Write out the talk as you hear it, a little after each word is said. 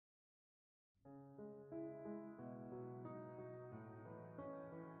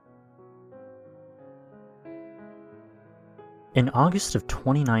In August of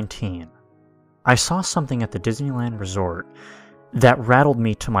 2019, I saw something at the Disneyland Resort that rattled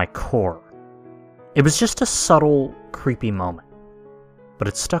me to my core. It was just a subtle, creepy moment, but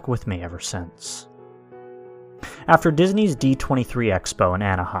it's stuck with me ever since. After Disney's D23 Expo in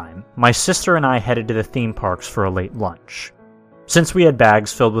Anaheim, my sister and I headed to the theme parks for a late lunch. Since we had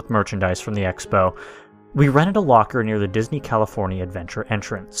bags filled with merchandise from the expo, we rented a locker near the Disney California Adventure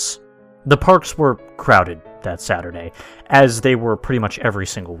entrance. The parks were crowded that Saturday, as they were pretty much every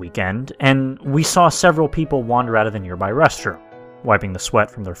single weekend, and we saw several people wander out of the nearby restroom, wiping the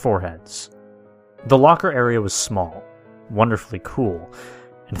sweat from their foreheads. The locker area was small, wonderfully cool,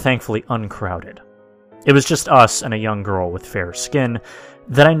 and thankfully uncrowded. It was just us and a young girl with fair skin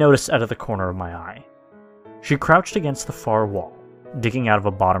that I noticed out of the corner of my eye. She crouched against the far wall, digging out of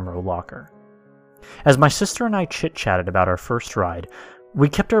a bottom row locker. As my sister and I chit-chatted about our first ride, we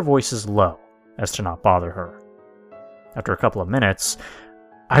kept our voices low, as to not bother her. After a couple of minutes,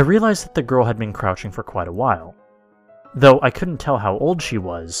 I realized that the girl had been crouching for quite a while. Though I couldn't tell how old she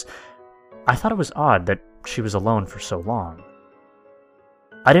was, I thought it was odd that she was alone for so long.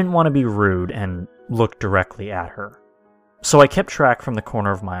 I didn't want to be rude and look directly at her, so I kept track from the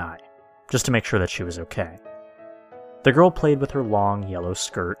corner of my eye, just to make sure that she was okay. The girl played with her long, yellow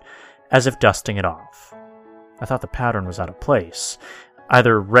skirt, as if dusting it off. I thought the pattern was out of place,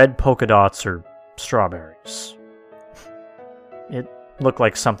 either red polka dots or strawberries. It looked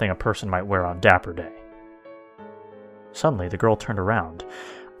like something a person might wear on Dapper Day. Suddenly, the girl turned around.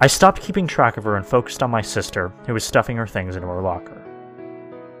 I stopped keeping track of her and focused on my sister, who was stuffing her things into her locker.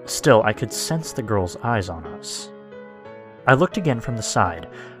 Still, I could sense the girl's eyes on us. I looked again from the side,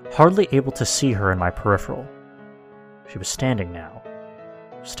 hardly able to see her in my peripheral. She was standing now,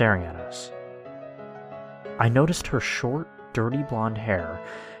 staring at us. I noticed her short, dirty blonde hair,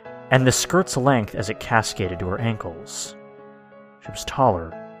 and the skirt's length as it cascaded to her ankles. She was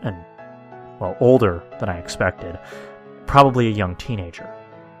taller and, well, older than I expected, probably a young teenager.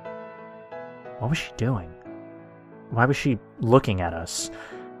 What was she doing? Why was she looking at us?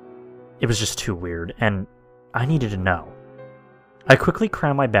 It was just too weird, and I needed to know. I quickly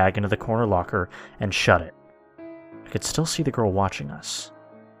crammed my bag into the corner locker and shut it. I could still see the girl watching us.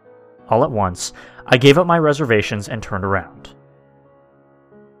 All at once, I gave up my reservations and turned around.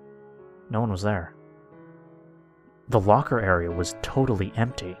 No one was there. The locker area was totally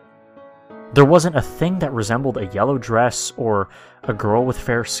empty. There wasn't a thing that resembled a yellow dress or a girl with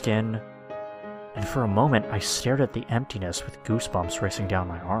fair skin, and for a moment I stared at the emptiness with goosebumps racing down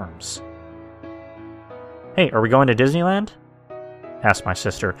my arms. "Hey, are we going to Disneyland?" asked my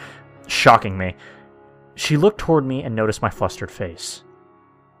sister, shocking me. She looked toward me and noticed my flustered face.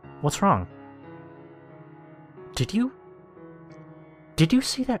 "What's wrong?" Did you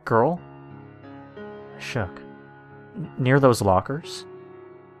see that girl?" I shook. "Near those lockers?"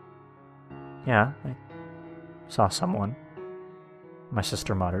 "Yeah, I saw someone," my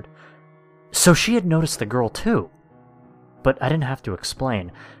sister muttered. So she had noticed the girl too. But I didn't have to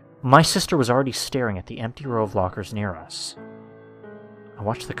explain. My sister was already staring at the empty row of lockers near us. I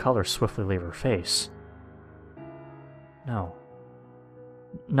watched the color swiftly leave her face. No.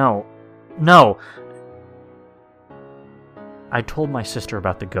 I'd told my sister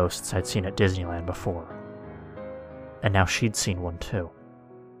about the ghosts I'd seen at Disneyland before. And now she'd seen one too.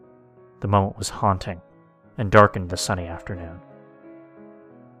 The moment was haunting and darkened the sunny afternoon.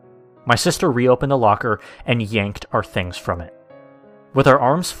 My sister reopened the locker and yanked our things from it. With our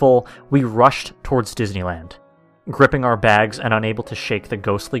arms full, we rushed towards Disneyland, gripping our bags and unable to shake the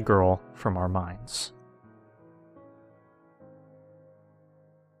ghostly girl from our minds.